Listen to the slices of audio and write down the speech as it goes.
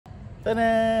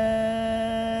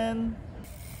Ta-da!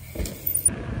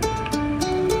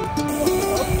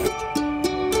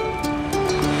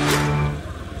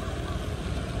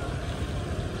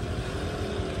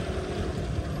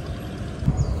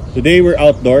 Today we're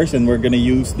outdoors and we're gonna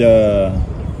use the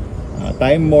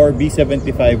Timemore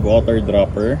B75 water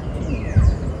dropper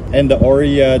and the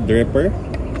Oria dripper,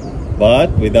 but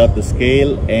without the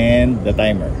scale and the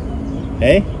timer.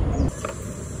 Okay?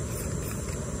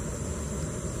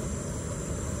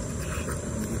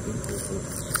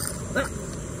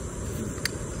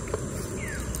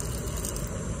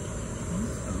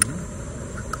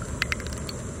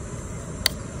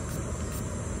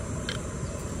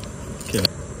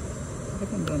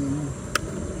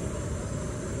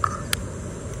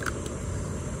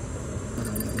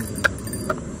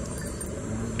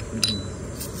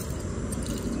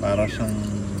 Para siyang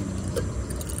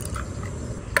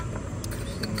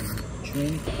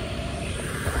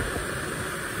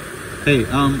hey,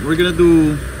 we're gonna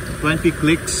do 20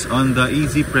 clicks on the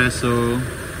Easy Presso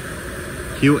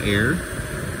Q Air,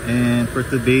 and for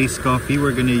today's coffee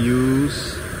we're gonna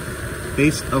use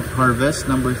Taste of Harvest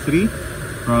number 3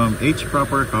 from H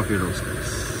Proper Coffee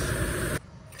Roasters.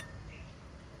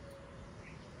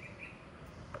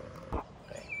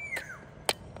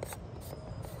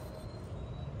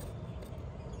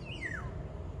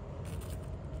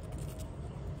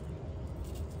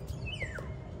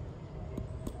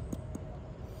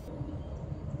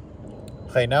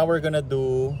 Okay, now we're gonna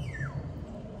do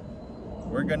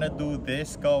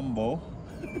this combo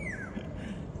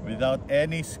without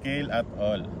any scale at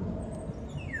all.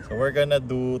 So we're gonna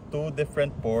do 2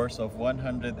 different pours of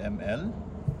 100 ml.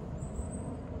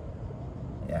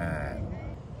 Yeah,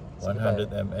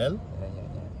 100 ml.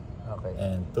 Okay.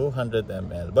 And 200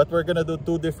 ml. But we're gonna do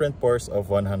 2 different pours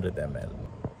of 100 ml.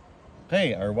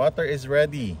 Okay, our water is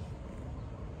ready.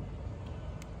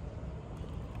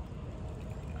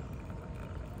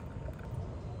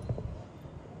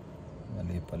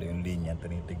 Pala yung linya,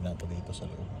 tinitignan ko dito sa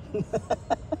loob.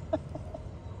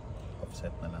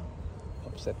 Offset na lang.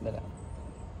 Offset na lang.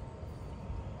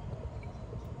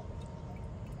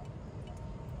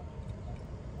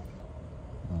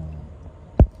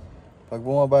 Pag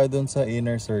bumaba dun sa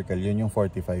inner circle, yun yung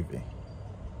 45 eh.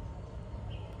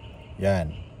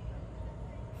 Yan.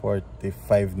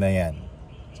 45 na yan.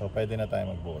 So pwede na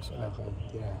tayo magbuhos ulit.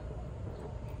 Okay, yeah.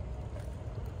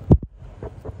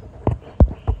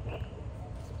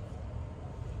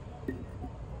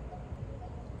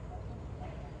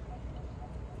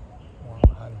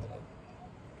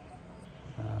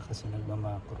 Kasi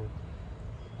nagmamakro.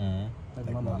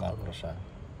 Nagmamakro siya.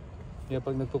 Kaya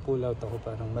pag nagpo-pull out ako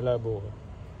parang malabo ko.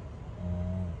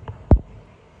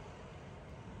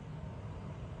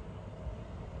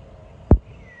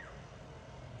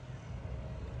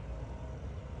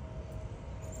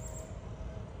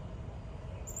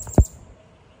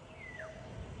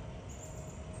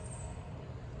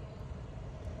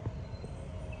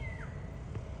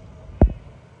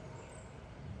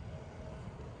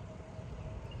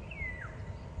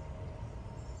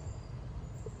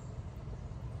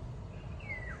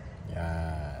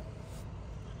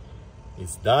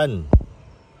 It's done.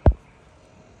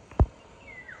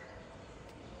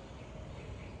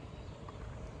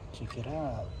 Check it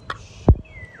out.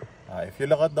 If you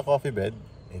look at the coffee bed,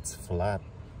 it's flat.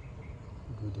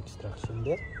 Good extraction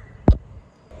there.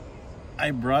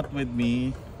 I brought with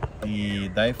me the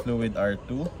dye fluid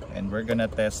R2 and we're gonna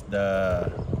test the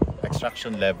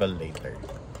extraction level later.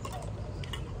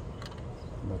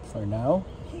 But for now,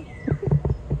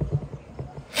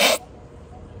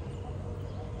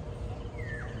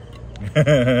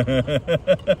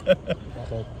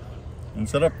 ang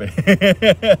sarap eh.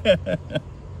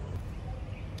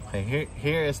 Okay,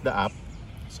 here is the app.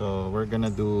 So we're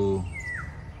gonna do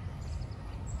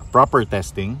a proper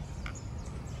testing,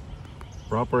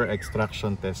 proper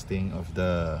extraction testing of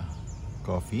the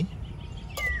coffee.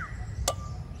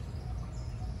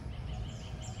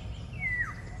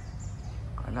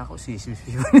 Kala ko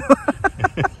sisisi.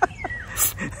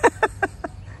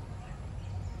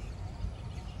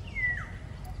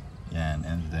 Yan,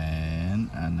 and then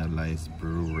analyze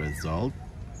brew result.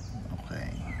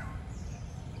 Okay.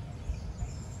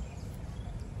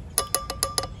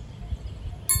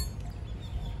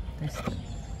 Testing.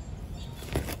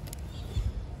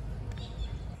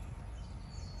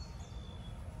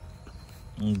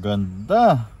 Ang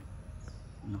ganda.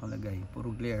 Nakalagay,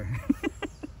 puro glare.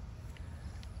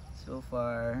 So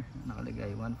far,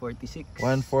 nakalagay 146.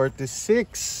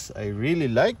 146. I really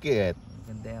like it.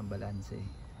 Ganda yung balance eh.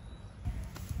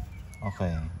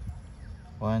 Okay.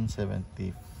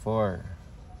 174.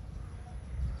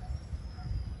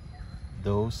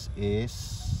 dose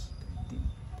is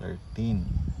 13.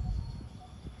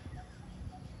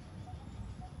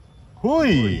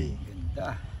 Huy!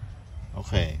 Ganda.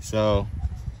 Okay, so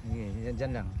Sige,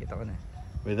 dyan lang. Kita ko na.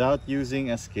 without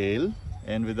using a scale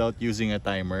and without using a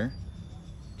timer,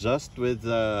 just with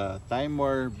the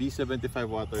Timemore B75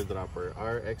 water dropper,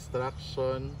 our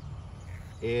extraction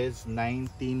is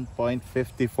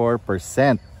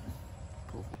 19.54%.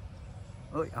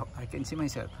 Oh, I can see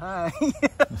myself. Hi!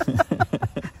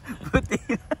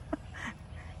 Puti.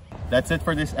 That's it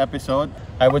for this episode.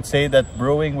 I would say that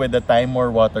brewing with the Timemore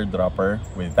water dropper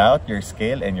without your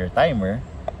scale and your timer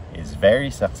is very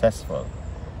successful,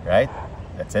 right?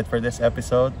 That's it for this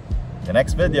episode. In the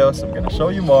next videos, I'm gonna show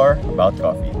you more about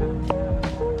coffee.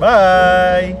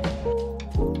 Bye!